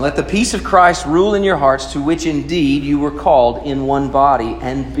Let the peace of Christ rule in your hearts, to which indeed you were called in one body,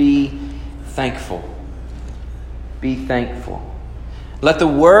 and be thankful. Be thankful. Let the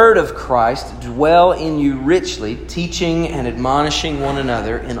word of Christ dwell in you richly, teaching and admonishing one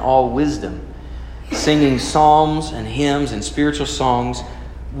another in all wisdom, singing psalms and hymns and spiritual songs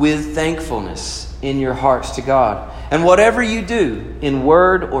with thankfulness in your hearts to God. And whatever you do, in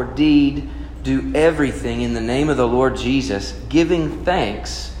word or deed, do everything in the name of the Lord Jesus, giving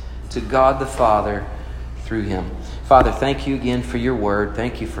thanks to God the Father through Him. Father, thank you again for your word.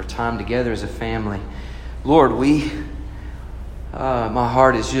 Thank you for time together as a family. Lord, my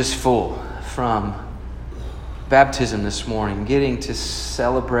heart is just full from baptism this morning, getting to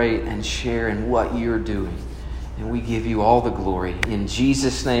celebrate and share in what you're doing. And we give you all the glory. In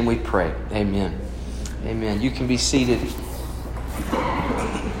Jesus' name we pray. Amen. Amen. You can be seated.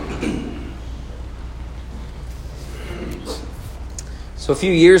 So a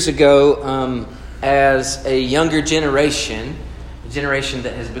few years ago, as a younger generation, a generation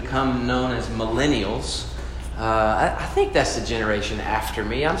that has become known as millennials, I think that's the generation after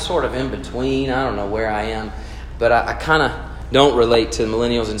me. I'm sort of in between. I don't know where I am, but I kind of don't relate to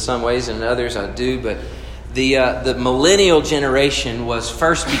millennials in some ways, and in others I do. But the millennial generation was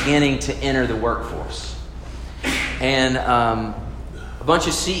first beginning to enter the workforce, and a bunch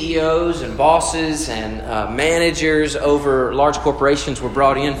of CEOs and bosses and managers over large corporations were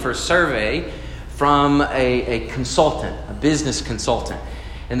brought in for a survey from a consultant, a business consultant.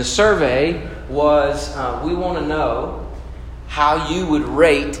 And the survey was, we want to know how you would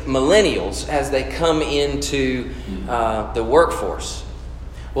rate millennials as they come into the workforce.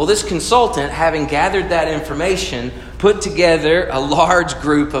 Well, this consultant, having gathered that information, put together a large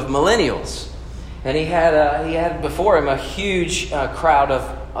group of millennials. And he had before him a huge crowd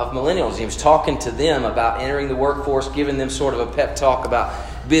of millennials. He was talking to them about entering the workforce, giving them sort of a pep talk about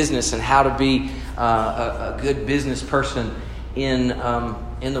business and how to be a good business person in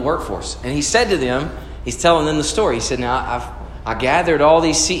the workforce. And he said to them, he's telling them the story. He said, "Now I gathered all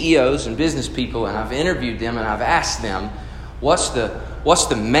these CEOs and business people, and I've interviewed them, and I've asked them, what's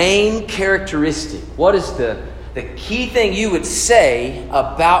the main characteristic? What is the key thing you would say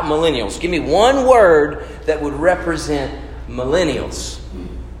about millennials? Give me one word that would represent millennials."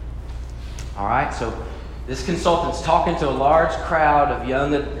 All right, so this consultant's talking to a large crowd of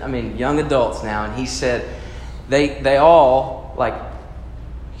young adults now, and he said they all, like,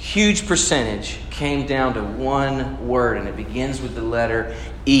 huge percentage came down to one word, and it begins with the letter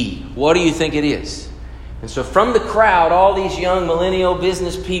E. What do you think it is? And so from the crowd, all these young millennial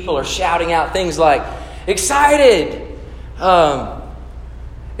business people are shouting out things like excited,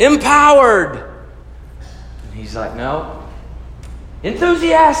 empowered. And he's like, no.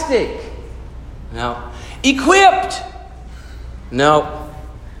 Enthusiastic. No. Equipped. No.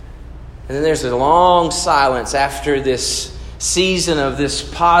 And then there's a long silence after this season of this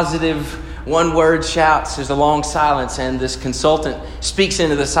positive one-word shouts. There's a long silence, and this consultant speaks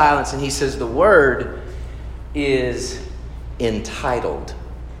into the silence, and he says the word is entitled.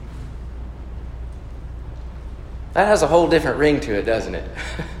 That has a whole different ring to it, doesn't it?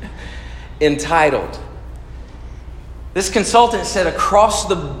 Entitled. This consultant said across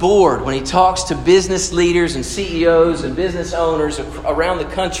the board, when he talks to business leaders and CEOs and business owners around the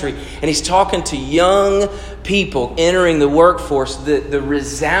country, and he's talking to young people entering the workforce, the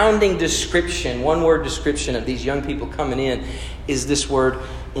resounding description, one-word description of these young people coming in is this word,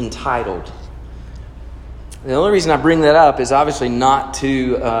 entitled. The only reason I bring that up is obviously not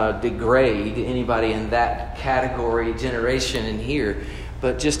to degrade anybody in that category, generation in here,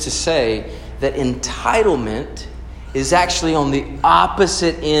 but just to say that entitlement is actually on the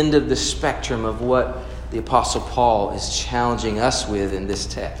opposite end of the spectrum of what the Apostle Paul is challenging us with in this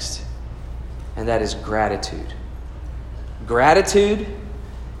text. And that is gratitude. Gratitude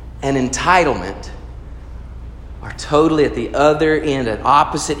and entitlement are totally at the other end, at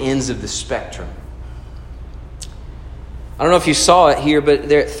opposite ends of the spectrum. I don't know if you saw it here, but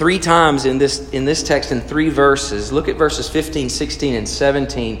there are 3 times in this text in 3 verses. Look at verses 15, 16, and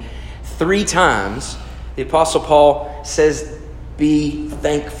 17. 3 times the Apostle Paul says, be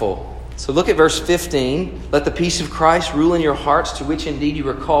thankful. So look at verse 15. Let the peace of Christ rule in your hearts, to which indeed you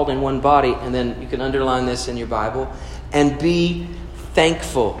were called in one body. And then you can underline this in your Bible. And be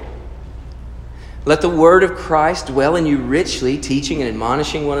thankful. Let the word of Christ dwell in you richly, teaching and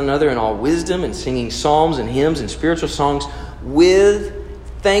admonishing one another in all wisdom, and singing psalms and hymns and spiritual songs with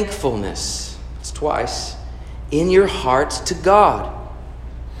thankfulness. It's twice. In your hearts to God.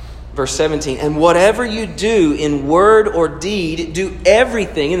 Verse 17, and whatever you do in word or deed, do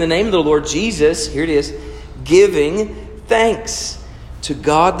everything in the name of the Lord Jesus, here it is, giving thanks to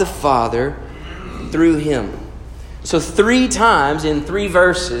God the Father through Him. So 3 times in 3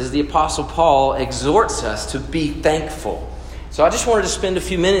 verses, the Apostle Paul exhorts us to be thankful. So I just wanted to spend a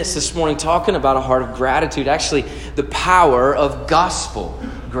few minutes this morning talking about a heart of gratitude. Actually, the power of gospel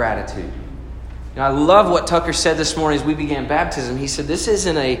gratitude. Now, I love what Tucker said this morning as we began baptism. He said, this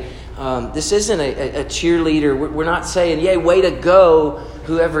isn't a cheerleader. We're not saying, yay, way to go,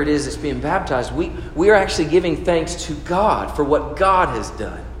 whoever it is that's being baptized. We are actually giving thanks to God for what God has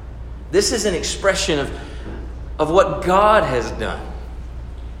done. This is an expression of what God has done.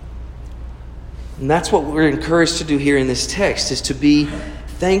 And that's what we're encouraged to do here in this text, is to be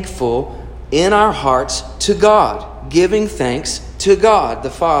thankful in our hearts to God, giving thanks to God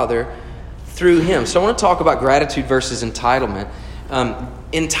the Father through Him. So I want to talk about gratitude versus entitlement.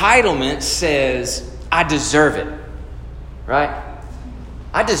 Entitlement says, I deserve it, right?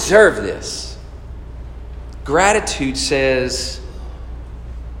 I deserve this. Gratitude says,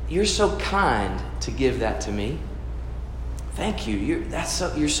 you're so kind to give that to me. Thank you.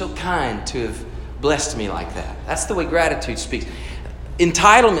 You're so kind to have blessed me like that. That's the way gratitude speaks.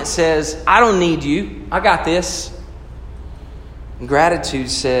 Entitlement says, I don't need you. I got this. And gratitude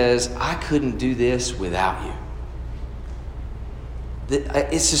says, I couldn't do this without you.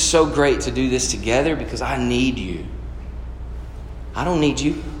 It's just so great to do this together because I need you. I don't need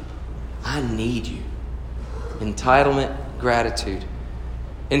you. I need you. Entitlement, gratitude.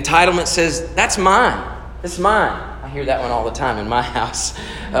 Entitlement says, that's mine. It's mine. I hear that one all the time in my house.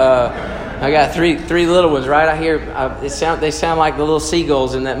 I got three little ones, right? I hear they sound like the little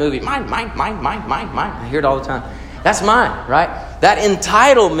seagulls in that movie. Mine, mine, mine, mine, mine, mine. I hear it all the time. That's mine, right? That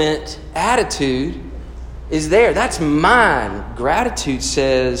entitlement attitude is there. That's mine. Gratitude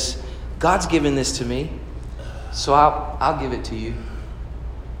says, God's given this to me, so I'll give it to you.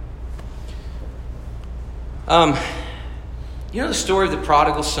 You know the story of the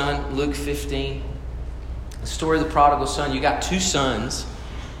prodigal son, Luke 15? The story of the prodigal son. You got 2 sons,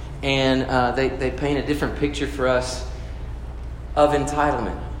 and they paint a different picture for us of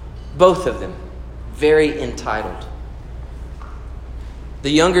entitlement. Both of them, very entitled. The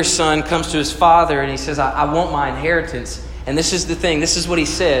younger son comes to his father and he says, I want my inheritance. And this is the thing. This is what he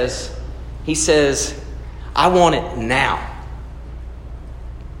says. He says, I want it now.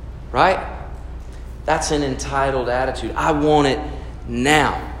 Right? That's an entitled attitude. I want it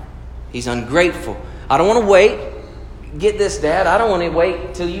now. He's ungrateful. I don't want to wait. Get this, Dad. I don't want to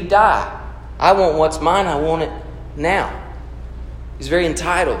wait till you die. I want what's mine. I want it now. He's very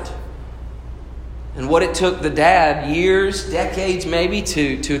entitled. And what it took the dad, years, decades maybe,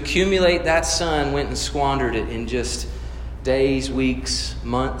 to accumulate that son, went and squandered it in just days, weeks,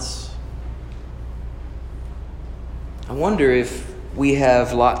 months. I wonder if we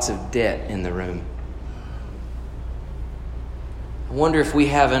have lots of debt in the room. I wonder if we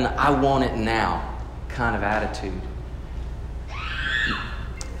have an I want it now kind of attitude.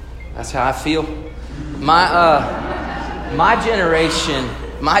 That's how I feel. My generation,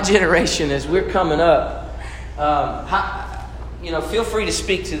 as we're coming up, feel free to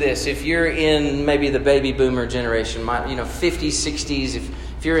speak to this. If you're in maybe the baby boomer generation, 50s, 60s,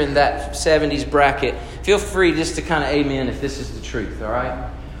 if you're in that 70s bracket, feel free just to kind of amen if this is the truth, all right?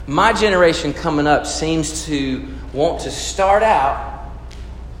 My generation coming up seems to want to start out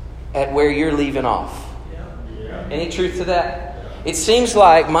at where you're leaving off. Any truth to that? It seems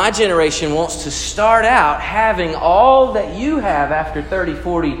like my generation wants to start out having all that you have after 30,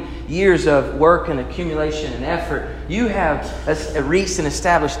 40 years of work and accumulation and effort. You have reached and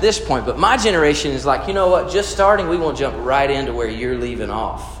established this point. But my generation is like, you know what? Just starting, we won't jump right into where you're leaving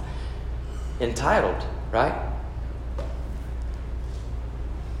off. Entitled, right?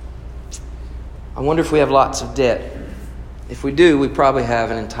 I wonder if we have lots of debt. If we do, we probably have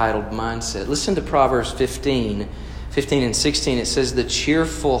an entitled mindset. Listen to Proverbs 15 and 16. It says, the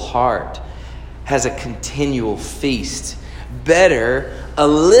cheerful heart has a continual feast. Better a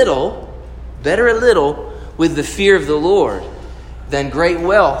little with the fear of the Lord than great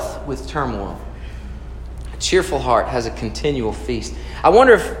wealth with turmoil. A cheerful heart has a continual feast. I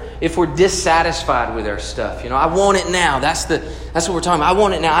wonder if we're dissatisfied with our stuff. I want it now. That's what we're talking about. I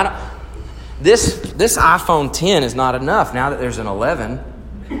want it now. This iPhone 10 is not enough now that there's an 11.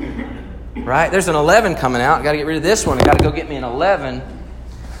 Right? There's an 11 coming out. Got to get rid of this one. I got to go get me an 11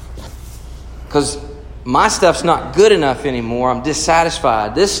 because my stuff's not good enough anymore. I'm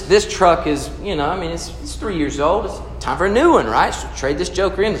dissatisfied. This truck is, it's 3 years old. It's time for a new one, right? So trade this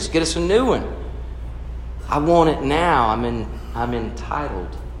joker in. Let's get us a new one. I want it now. I'm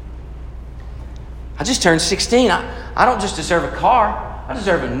entitled. I just turned 16. I don't just deserve a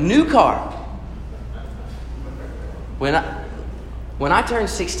When I turned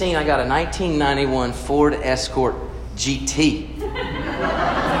 16, I got a 1991 Ford Escort GT.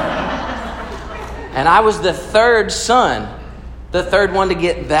 And I was the third son, the third one to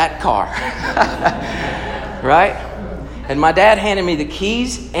get that car. Right? And my dad handed me the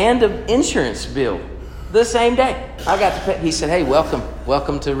keys and an insurance bill the same day. I got to pay. He said, hey,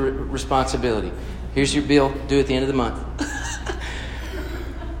 welcome to responsibility. Here's your bill, due at the end of the month.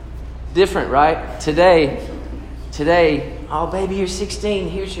 Different, right? Today, oh baby, you're 16.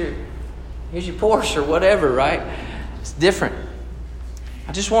 Here's your Porsche or whatever, right? It's different.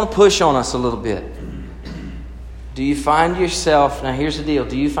 I just want to push on us a little bit. Do you find yourself, now here's the deal,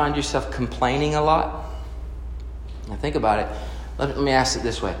 do you find yourself complaining a lot? Now think about it. Let me ask it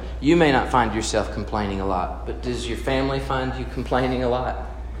this way. You may not find yourself complaining a lot, but does your family find you complaining a lot?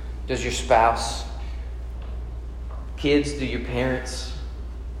 Does your spouse? Kids? Do your parents?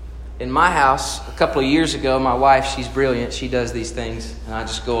 In my house, a couple of years ago, my wife, she's brilliant. She does these things, and I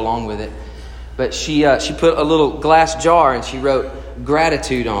just go along with it. But she put a little glass jar, and she wrote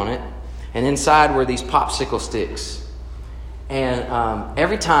gratitude on it. And inside were these popsicle sticks. And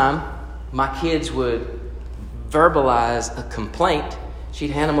every time my kids would verbalize a complaint, she'd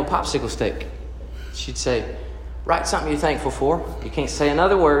hand them a popsicle stick. She'd say, write something you're thankful for. You can't say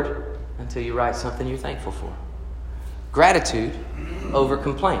another word until you write something you're thankful for. Gratitude over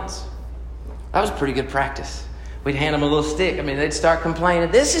complaints. That was pretty good practice. We'd hand them a little stick. I mean, they'd start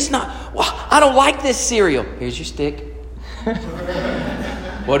complaining. This is not, well, I don't like this cereal. Here's your stick.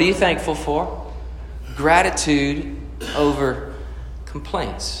 What are you thankful for? Gratitude over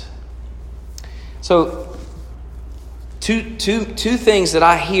complaints. So, two things that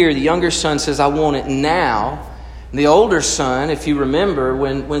I hear. The younger son says, I want it now. The older son, if you remember,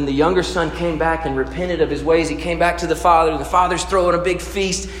 when the younger son came back and repented of his ways, he came back to the father. The father's throwing a big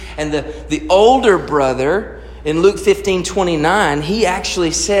feast. And the older brother, in Luke 15:29, he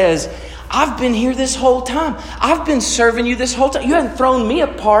actually says, I've been here this whole time. I've been serving you this whole time. You haven't thrown me a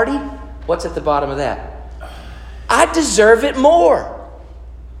party. What's at the bottom of that? I deserve it more.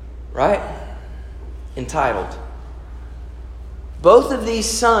 Right? Entitled. Both of these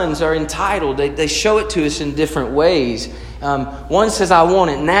sons are entitled. They show it to us in different ways. One says, I want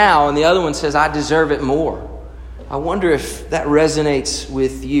it now, and the other one says, I deserve it more. I wonder if that resonates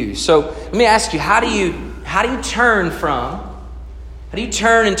with you. So let me ask you, how do you turn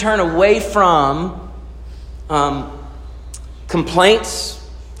and turn away from complaints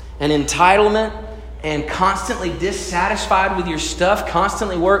and entitlement and constantly dissatisfied with your stuff,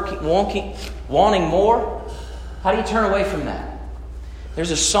 constantly wanting more? How do you turn away from that?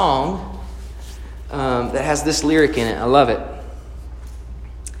 There's a song that has this lyric in it. I love it.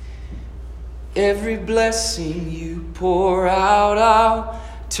 Every blessing you pour out, I'll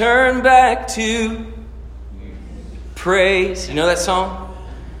turn back to praise. You know that song?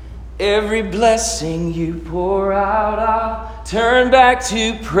 Every blessing you pour out, I'll turn back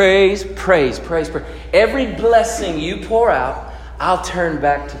to praise. Praise. Every blessing you pour out, I'll turn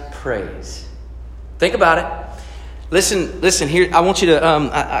back to praise. Think about it. Listen here. I want you to,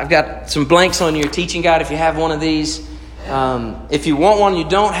 I've got some blanks on your teaching guide if you have one of these. If you want one, you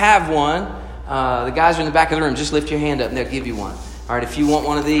don't have one, the guys are in the back of the room. Just lift your hand up and they'll give you one. All right, if you want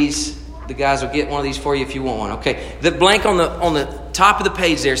one of these, the guys will get one of these for you if you want one. Okay, the blank on the top of the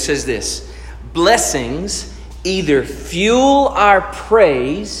page there says this. Blessings either fuel our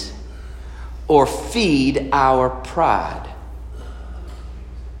praise or feed our pride.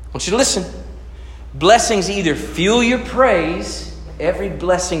 I want you to listen. Blessings either fuel your praise. Every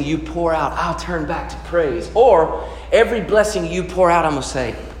blessing you pour out, I'll turn back to praise. Or every blessing you pour out, I'm going to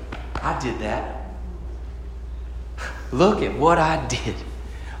say, I did that. Look at what I did.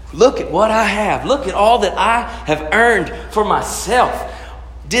 Look at what I have. Look at all that I have earned for myself.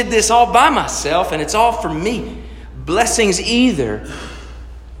 Did this all by myself, and it's all for me. Blessings either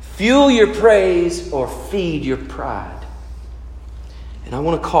fuel your praise or feed your pride. And I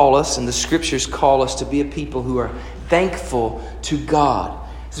want to call us, and the scriptures call us to be a people who are thankful to God.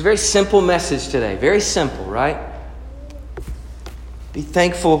 It's a very simple message today. Very simple, right? Be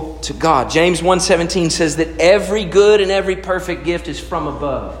thankful to God. James 1:17 says that every good and every perfect gift is from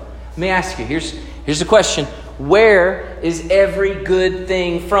above. Let me ask you, here's the question. Where is every good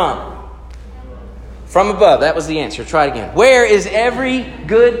thing from? From above. That was the answer. Try it again. Where is every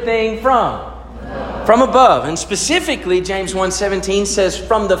good thing from? From above. And specifically, James 1:17 says,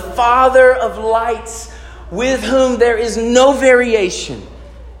 from the Father of lights, with whom there is no variation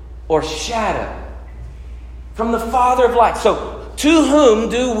or shadow. From the Father of lights. So, to whom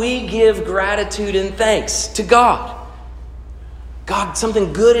do we give gratitude and thanks? To God. God,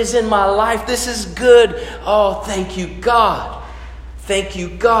 something good is in my life. This is good. Oh, thank you, God. Thank you,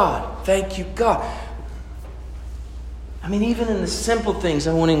 God. Thank you, God. I mean, even in the simple things,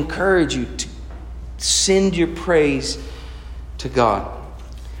 I want to encourage you to send your praise to God.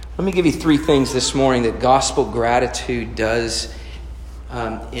 Let me give you 3 things this morning that gospel gratitude does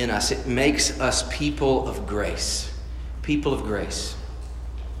in us. It makes us people of grace. People of grace.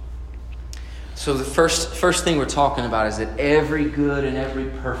 So the first thing we're talking about is that every good and every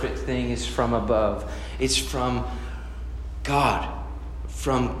perfect thing is from above. It's from God,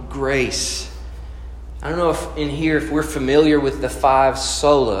 from grace. I don't know if we're familiar with the 5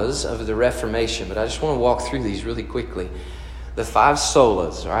 solas of the Reformation, but I just want to walk through these really quickly. The 5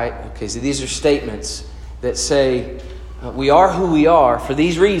 solas, right? Okay, so these are statements that say we are who we are for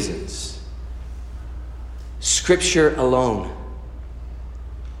these reasons. Scripture alone.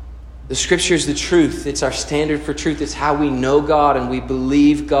 The Scripture is the truth. It's our standard for truth. It's how we know God and we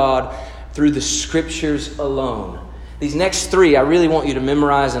believe God through the Scriptures alone. These next 3, I really want you to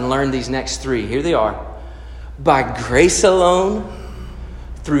memorize and learn these next 3. Here they are. By grace alone,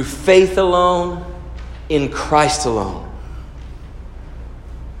 through faith alone, in Christ alone.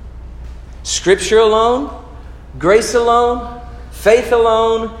 Scripture alone, grace alone, faith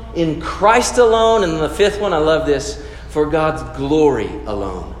alone, in Christ alone. And the 5th one, I love this, for God's glory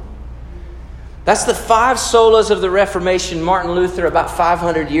alone. That's the 5 solas of the Reformation. Martin Luther, about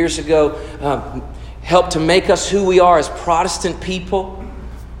 500 years ago, helped to make us who we are as Protestant people.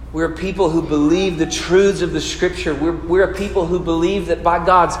 We're a people who believe the truths of the Scripture. We're a people who believe that by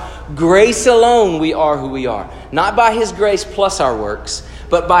God's grace alone we are who we are. Not by His grace plus our works,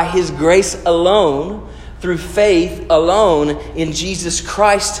 but by His grace alone, through faith alone, in Jesus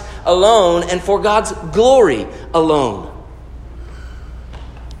Christ alone, and for God's glory alone.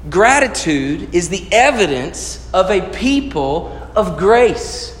 Gratitude is the evidence of a people of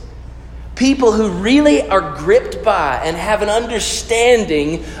grace. People who really are gripped by and have an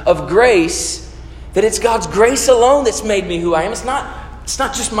understanding of grace, that it's God's grace alone that's made me who I am. It's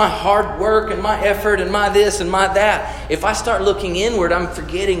not just my hard work and my effort and my this and my that. If I start looking inward, I'm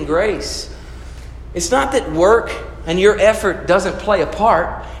forgetting grace. It's not that work and your effort doesn't play a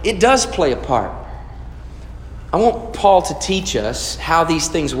part. It does play a part. I want Paul to teach us how these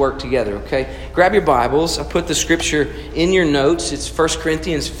things work together, okay? Grab your Bibles. I put the scripture in your notes. It's 1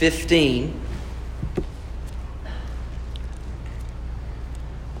 Corinthians 15.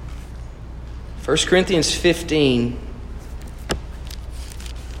 First Corinthians 15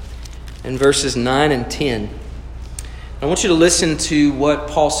 and verses 9 and 10. I want you to listen to what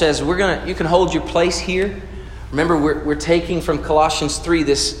Paul says. You can hold your place here. Remember, we're taking from Colossians 3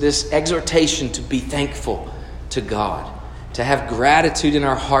 this exhortation to be thankful to God, to have gratitude in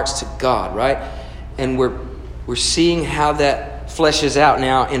our hearts to God, right? And we're seeing how that fleshes out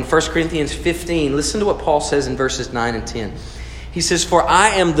now in 1 Corinthians 15. Listen to what Paul says in verses 9 and 10. He says, "For I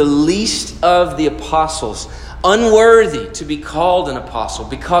am the least of the apostles, unworthy to be called an apostle,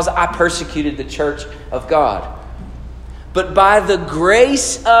 because I persecuted the church of God. But by the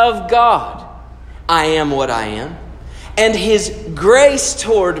grace of God, I am what I am. And His grace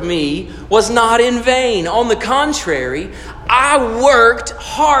toward me was not in vain. On the contrary, I worked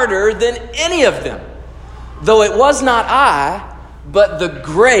harder than any of them, though it was not I, but the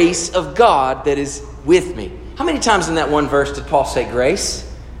grace of God that is with me." How many times in that one verse did Paul say grace?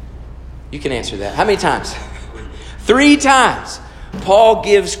 You can answer that. How many times? 3 times. Paul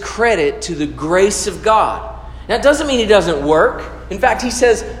gives credit to the grace of God. Now, it doesn't mean he doesn't work. In fact, he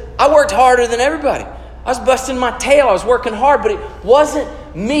says, I worked harder than everybody. I was busting my tail. I was working hard, but it wasn't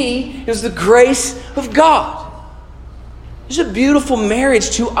me. It was the grace of God. There's a beautiful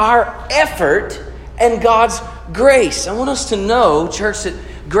marriage to our effort and God's grace. I want us to know, church, that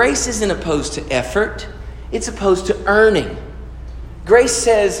grace isn't opposed to effort. It's opposed to earning. Grace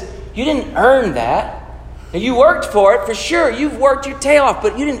says, you didn't earn that. Now, you worked for it, for sure. You've worked your tail off,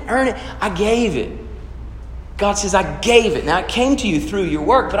 but you didn't earn it. I gave it. God says, I gave it. Now, it came to you through your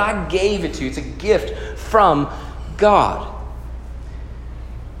work, but I gave it to you. It's a gift from God.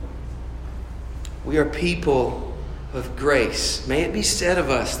 We are people of grace. May it be said of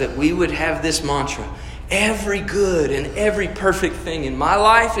us that we would have this mantra: every good and every perfect thing in my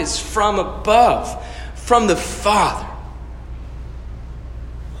life is from above, from the Father.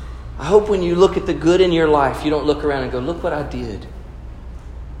 I hope when you look at the good in your life, you don't look around and go, look what I did.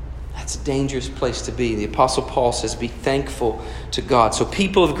 That's a dangerous place to be. The Apostle Paul says, be thankful to God. So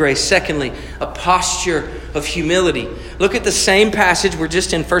people of grace. Secondly, a posture of humility. Look at the same passage. We're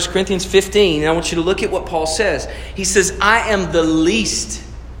just in 1 Corinthians 15. And I want you to look at what Paul says. He says, I am the least.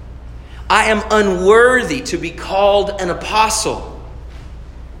 I am unworthy to be called an apostle.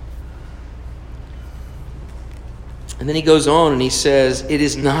 And then he goes on and he says, it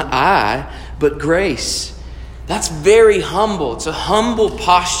is not I, but grace. That's very humble. It's a humble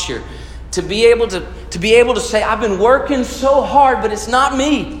posture to be able to say, I've been working so hard, but it's not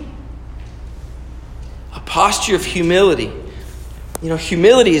me. A posture of humility. You know,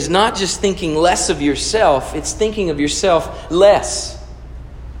 humility is not just thinking less of yourself, it's thinking of yourself less.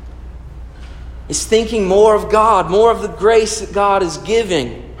 It's thinking more of God, more of the grace that God is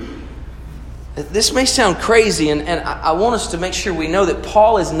giving. This may sound crazy, and I want us to make sure we know that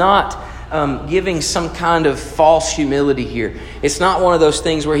Paul is not giving some kind of false humility here. It's not one of those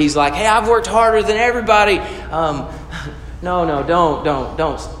things where he's like, hey, I've worked harder than everybody. No,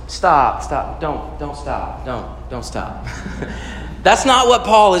 don't stop, don't stop. That's not what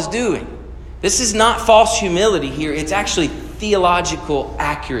Paul is doing. This is not false humility here. It's actually theological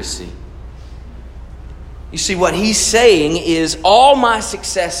accuracy. You see, what he's saying is all my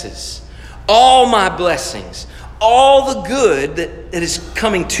successes, all my blessings, all the good that is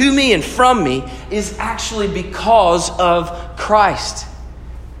coming to me and from me is actually because of Christ.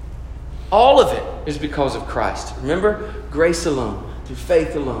 All of it is because of Christ. Remember, grace alone, through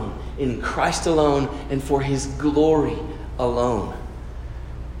faith alone, in Christ alone, and for His glory alone.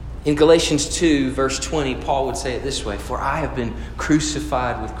 In Galatians 2, verse 20, Paul would say it this way, for I have been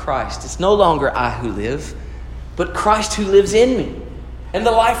crucified with Christ. It's no longer I who live, but Christ who lives in me. And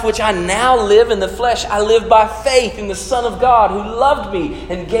the life which I now live in the flesh, I live by faith in the Son of God who loved me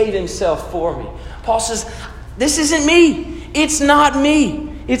and gave Himself for me. Paul says, this isn't me. It's not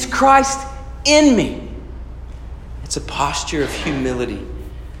me. It's Christ in me. It's a posture of humility.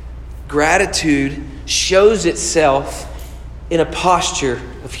 Gratitude shows itself in a posture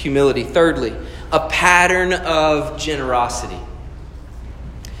of humility. Thirdly, a pattern of generosity.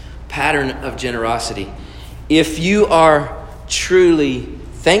 Pattern of generosity. If you are truly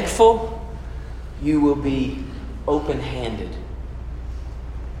thankful, you will be open-handed.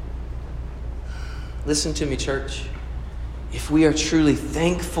 Listen to me, church. If we are truly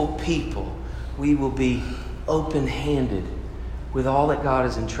thankful people, we will be open-handed with all that God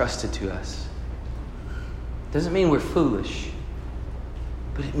has entrusted to us. Doesn't mean we're foolish,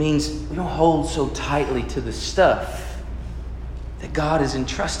 but it means we don't hold so tightly to the stuff that God has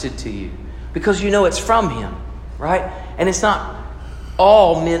entrusted to you, because you know it's from Him, right? And it's not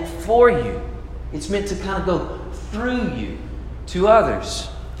all meant for you. It's meant to kind of go through you to others.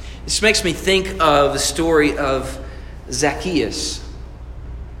 This makes me think of the story of Zacchaeus.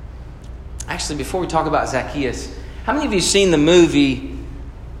 Actually, before we talk about Zacchaeus, how many of you have seen the movie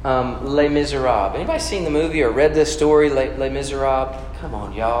Les Miserables? Anybody seen the movie or read this story, Les Miserables? Come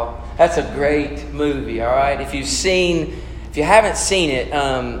on, y'all. That's a great movie, all right? If you haven't seen it,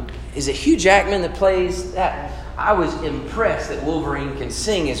 is it Hugh Jackman that plays that? I was impressed that Wolverine can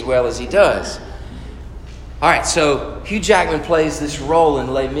sing as well as he does. All right, so Hugh Jackman plays this role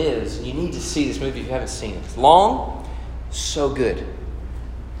in Les Mis. You need to see this movie if you haven't seen it. It's long, so good.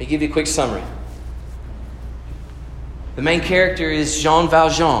 Let me give you a quick summary. The main character is Jean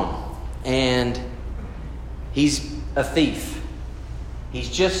Valjean, and he's a thief. He's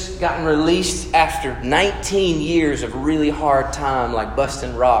just gotten released after 19 years of really hard time, like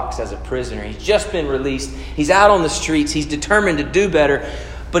busting rocks as a prisoner. He's just been released. He's out on the streets. He's determined to do better,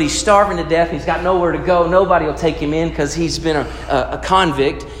 but he's starving to death. He's got nowhere to go. Nobody will take him in because he's been a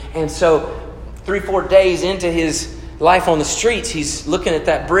convict. And so 3-4 days into his life on the streets, he's looking at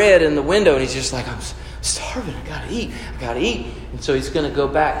that bread in the window, and he's just like, I'm starving. I gotta eat. And so he's going to go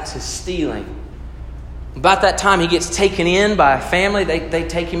back to stealing. About that time, he gets taken in by a family. They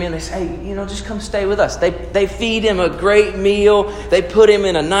take him in. They say, hey, just come stay with us. They feed him a great meal. They put him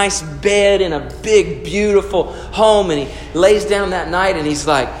in a nice bed in a big, beautiful home. And he lays down that night and he's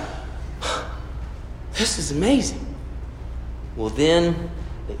like, this is amazing. Well, then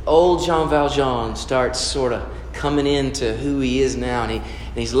the old Jean Valjean starts sort of coming into who he is now. And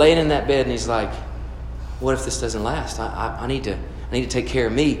he's laying in that bed and he's like, what if this doesn't last? I need to take care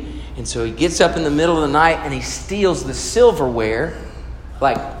of me. And so he gets up in the middle of the night and he steals the silverware,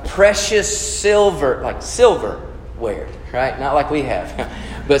 like precious silver, like silverware, right? Not like we have,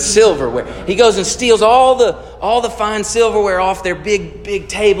 but silverware. He goes and steals all the fine silverware off their big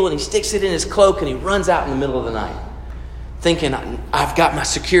table, and he sticks it in his cloak, and he runs out in the middle of the night, thinking, I've got my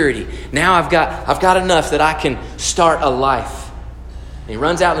security. Now I've got enough that I can start a life. And he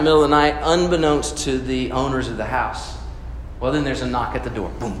runs out in the middle of the night, unbeknownst to the owners of the house. Well, then there's a knock at the door.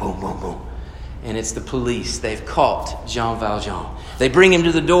 Boom, boom, boom, boom. And it's the police. They've caught Jean Valjean. They bring him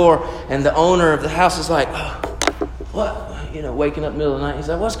to the door, and the owner of the house is like, what? Waking up in the middle of the night. He's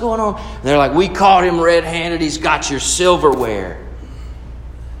like, what's going on? And they're like, we caught him red-handed. He's got your silverware.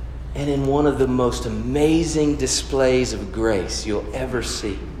 and in one of the most amazing displays of grace you'll ever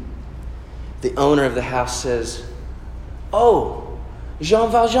see. The owner of the house says, "Oh,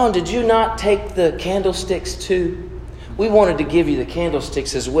 Jean Valjean, did you not take the candlesticks too? We wanted to give you the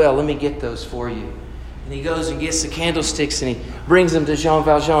candlesticks as well. Let me get those for you." And he goes and gets the candlesticks and he brings them to Jean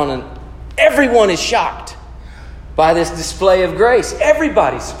Valjean, and everyone is shocked by this display of grace.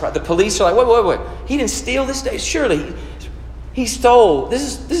 Everybody's surprised. The police are like, wait. He didn't steal this day? Surely he stole.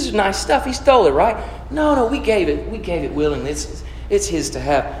 This is nice stuff. He stole it, right? No, we gave it willingly. It's his to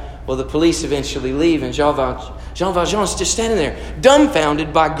have. Well, the police eventually leave, and Jean Valjean is just standing there,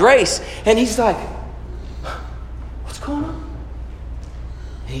 dumbfounded by grace. And he's like, what's going on?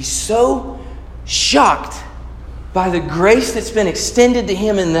 And he's so shocked by the grace that's been extended to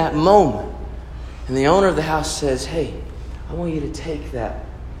him in that moment. And the owner of the house says, "Hey, I want you to take that,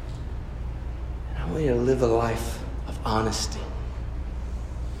 and I want you to live a life of honesty."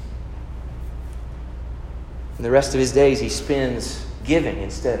 And the rest of his days he spends giving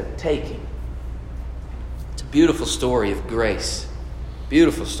instead of taking. It's a beautiful story of grace.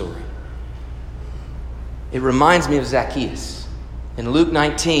 Beautiful story. It reminds me of Zacchaeus. In Luke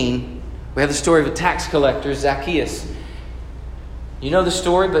 19, we have the story of a tax collector, Zacchaeus. You know the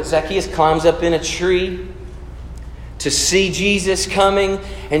story, but Zacchaeus climbs up in a tree to see Jesus coming,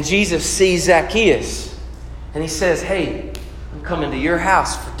 and Jesus sees Zacchaeus. And he says, "Hey, I'm coming to your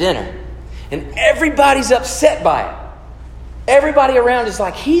house for dinner." And everybody's upset by it. Everybody around is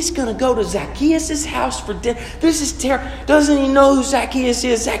like, he's going to go to Zacchaeus' house for dinner. This is terrible. Doesn't he know who Zacchaeus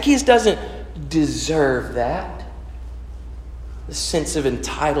is? Zacchaeus doesn't deserve that. The sense of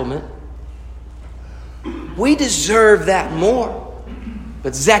entitlement. We deserve that more.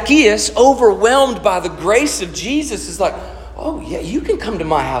 But Zacchaeus, overwhelmed by the grace of Jesus, is like, "Oh yeah, you can come to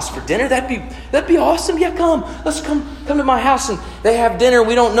my house for dinner. That'd be awesome. Yeah, come. Let's come to my house." And they have dinner.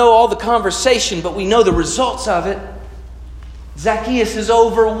 We don't know all the conversation, but we know the results of it. Zacchaeus is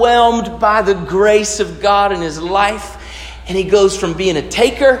overwhelmed by the grace of God in his life, and he goes from being a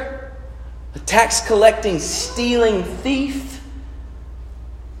taker, a tax collecting, stealing thief,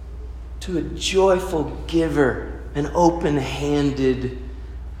 to a joyful giver, an open-handed,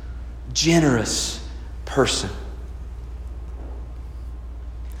 generous person.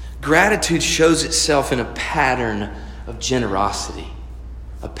 Gratitude shows itself in a pattern of generosity.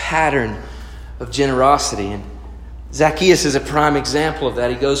 A pattern of generosity. And Zacchaeus is a prime example of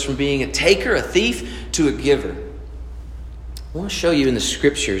that. He goes from being a taker, a thief, to a giver. I want to show you in the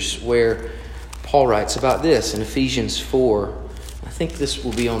scriptures where Paul writes about this in Ephesians 4. I think this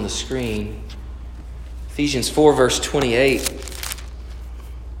will be on the screen. Ephesians 4, verse 28.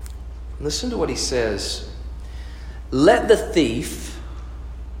 Listen to what he says. "Let the thief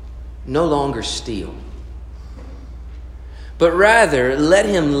no longer steal, but rather let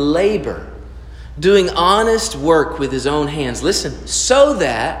him labor, doing honest work with his own hands." Listen, "so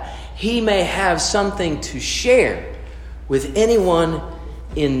that he may have something to share with anyone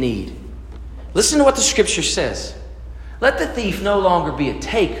in need." Listen to what the scripture says. Let the thief no longer be a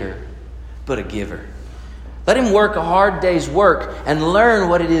taker, but a giver. Let him work a hard day's work and learn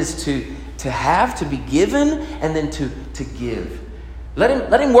what it is to have, to be given, and then to give.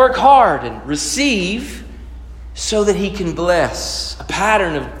 Let him work hard and receive so that he can bless. A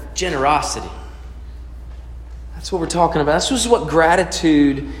pattern of generosity. That's what we're talking about. This is what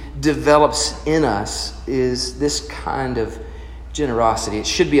gratitude develops in us, is this kind of generosity. It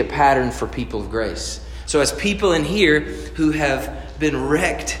should be a pattern for people of grace. So as people in here who have been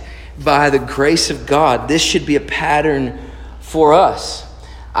wrecked by the grace of God, this should be a pattern for us.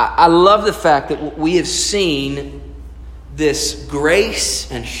 I love the fact that we have seen this grace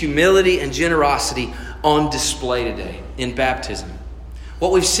and humility and generosity on display today in baptism.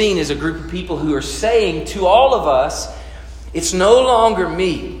 What we've seen is a group of people who are saying to all of us, it's no longer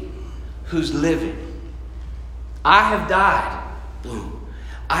me who's living. I have died. Boom.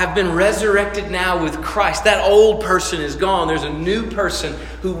 I have been resurrected now with Christ. That old person is gone. There's a new person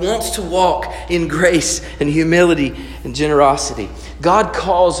who wants to walk in grace and humility and generosity. God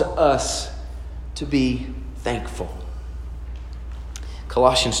calls us to be thankful.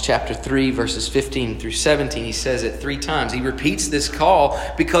 Colossians chapter 3, verses 15 through 17, he says it 3 times. He repeats this call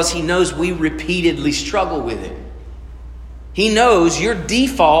because he knows we repeatedly struggle with it. He knows your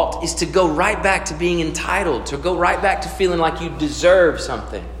default is to go right back to being entitled, to go right back to feeling like you deserve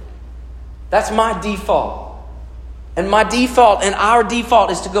something. That's my default. And my default and our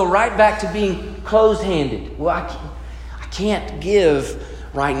default is to go right back to being closed-handed. Well, I can't give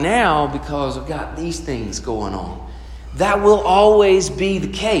right now because I've got these things going on. That will always be the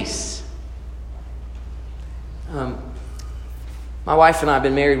case. My wife and I have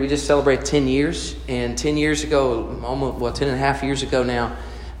been married. We just celebrated 10 years. And 10 years ago, 10 and a half years ago now,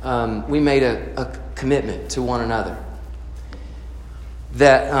 we made a commitment to one another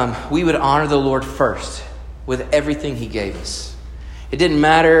that we would honor the Lord first with everything He gave us. It didn't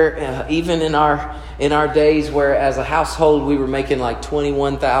matter, even in our days where as a household we were making like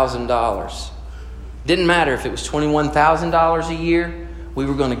 $21,000. Didn't matter if it was $21,000 a year. We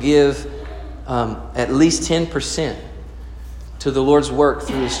were going to give at least 10% to the Lord's work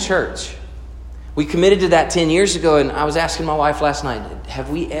through His church. We committed to that 10 years ago, and I was asking my wife last night, have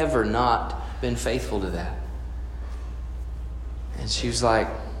we ever not been faithful to that? And she was like,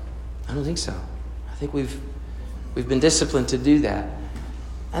 I don't think so. I think we've been disciplined to do that.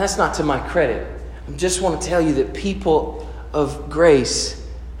 And that's not to my credit. I just want to tell you that people of grace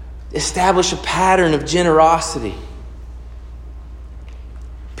establish a pattern of generosity.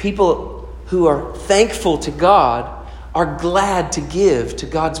 People who are thankful to God are glad to give to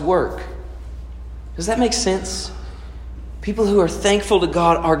God's work. Does that make sense? People who are thankful to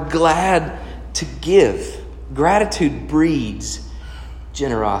God are glad to give. Gratitude breeds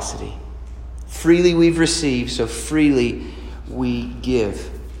generosity. Freely we've received, so freely we give.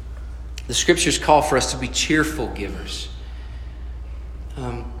 The Scriptures call for us to be cheerful givers.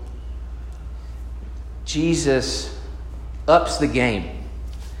 Jesus ups the game.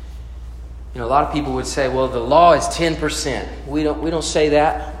 You know, a lot of people would say, well, the law is 10%. We don't say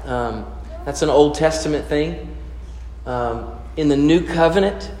that. That's an Old Testament thing. In the New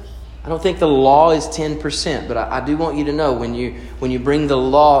Covenant, I don't think the law is 10%, but I do want you to know when you bring the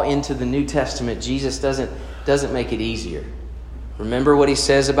law into the New Testament, Jesus doesn't make it easier. Remember what He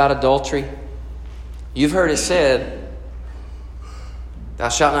says about adultery? You've heard it said, thou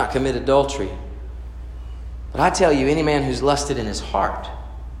shalt not commit adultery. But I tell you, any man who's lusted in his heart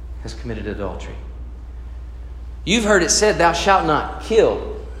has committed adultery. You've heard it said, thou shalt not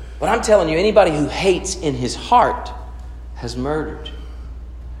kill. But I'm telling you, anybody who hates in his heart has murdered.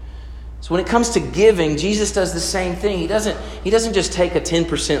 So when it comes to giving, Jesus does the same thing. He doesn't just take a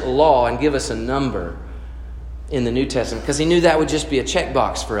 10% law and give us a number in the New Testament, because He knew that would just be a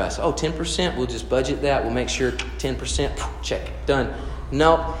checkbox for us. Oh, 10%, we'll just budget that. We'll make sure 10%, check, done.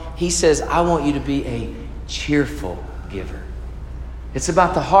 No, He says, I want you to be a cheerful giver. It's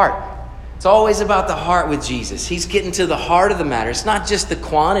about the heart. It's always about the heart with Jesus. He's getting to the heart of the matter. It's not just the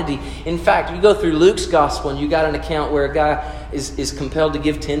quantity. In fact, you go through Luke's gospel and you got an account where a guy is compelled to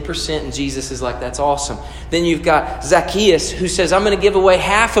give 10% and Jesus is like, that's awesome. Then you've got Zacchaeus who says, I'm going to give away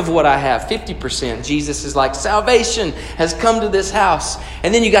half of what I have, 50%. Jesus is like, salvation has come to this house.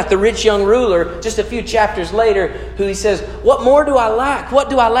 And then you got the rich young ruler just a few chapters later who he says, what more do I lack?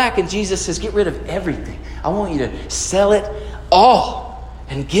 What do I lack? And Jesus says, get rid of everything. I want you to sell it all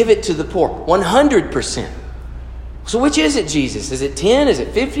and give it to the poor. 100%. So which is it, Jesus? Is it 10? Is it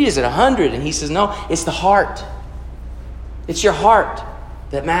 50? Is it 100? And He says, no, it's the heart. It's your heart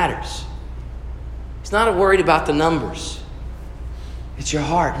that matters. He's not worried about the numbers. It's your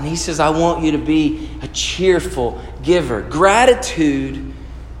heart. And He says, I want you to be a cheerful giver. Gratitude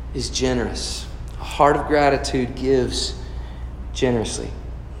is generous. A heart of gratitude gives generously.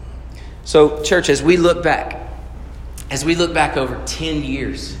 So, church, as we look back over 10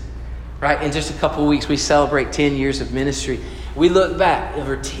 years, right? In just a couple of weeks, we celebrate 10 years of ministry. We look back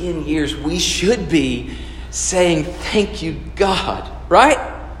over 10 years, we should be saying, thank you, God, right?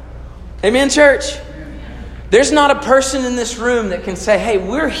 Amen, church? There's not a person in this room that can say, hey,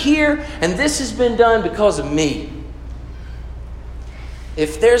 we're here and this has been done because of me.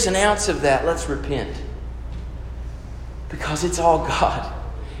 If there's an ounce of that, let's repent. Because it's all God.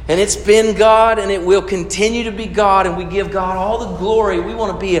 And it's been God, and it will continue to be God, and we give God all the glory. We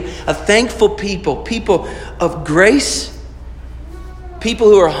want to be a thankful people of grace, people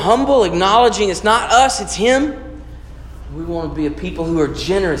who are humble, acknowledging it's not us, it's Him. We want to be a people who are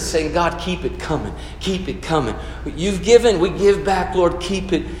generous, saying, God, keep it coming, keep it coming. What You've given, we give back, Lord,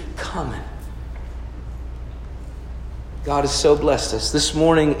 keep it coming. God has so blessed us. This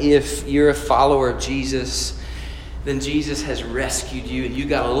morning, if you're a follower of Jesus, then Jesus has rescued you and you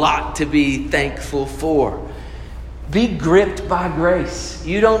got a lot to be thankful for. Be gripped by grace.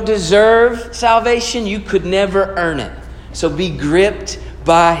 You don't deserve salvation. You could never earn it. So be gripped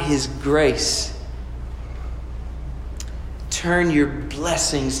by His grace. Turn your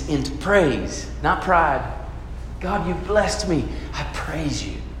blessings into praise, not pride. God, You blessed me. I praise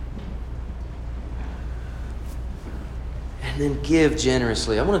You. And then give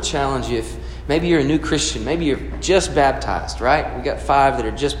generously. I want to challenge you, if maybe you're a new Christian. Maybe you're just baptized, right? We got 5 that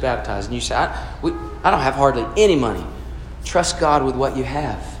are just baptized. And you say, I don't have hardly any money. Trust God with what you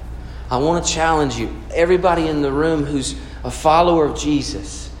have. I want to challenge you. Everybody in the room who's a follower of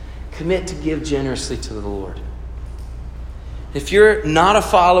Jesus, commit to give generously to the Lord. If you're not a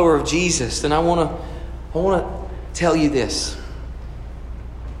follower of Jesus, then I want to tell you this.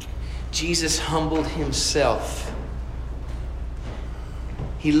 Jesus humbled himself.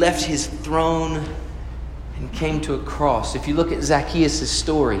 He left his throne and came to a cross. If you look at Zacchaeus'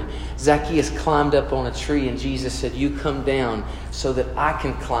 story, Zacchaeus climbed up on a tree and Jesus said, "You come down so that I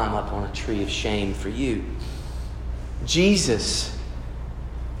can climb up on a tree of shame for you." Jesus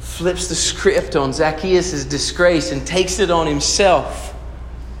flips the script on Zacchaeus' disgrace and takes it on himself.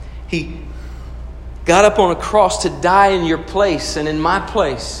 He got up on a cross to die in your place and in my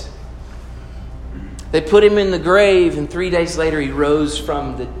place. They put him in the grave, and 3 days later he rose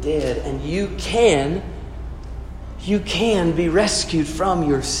from the dead. And you can be rescued from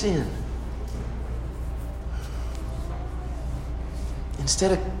your sin.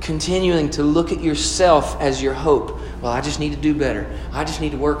 Instead of continuing to look at yourself as your hope, well, I just need to do better. I just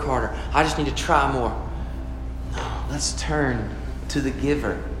need to work harder. I just need to try more. No, let's turn to the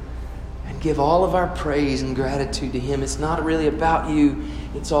giver and give all of our praise and gratitude to him. It's not really about you.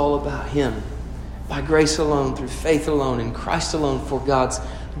 It's all about him. By grace alone, through faith alone, in Christ alone, for God's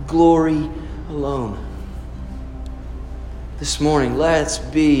glory alone. This morning, let's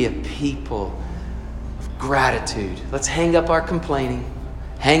be a people of gratitude. Let's hang up our complaining,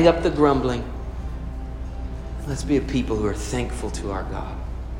 hang up the grumbling. Let's be a people who are thankful to our God.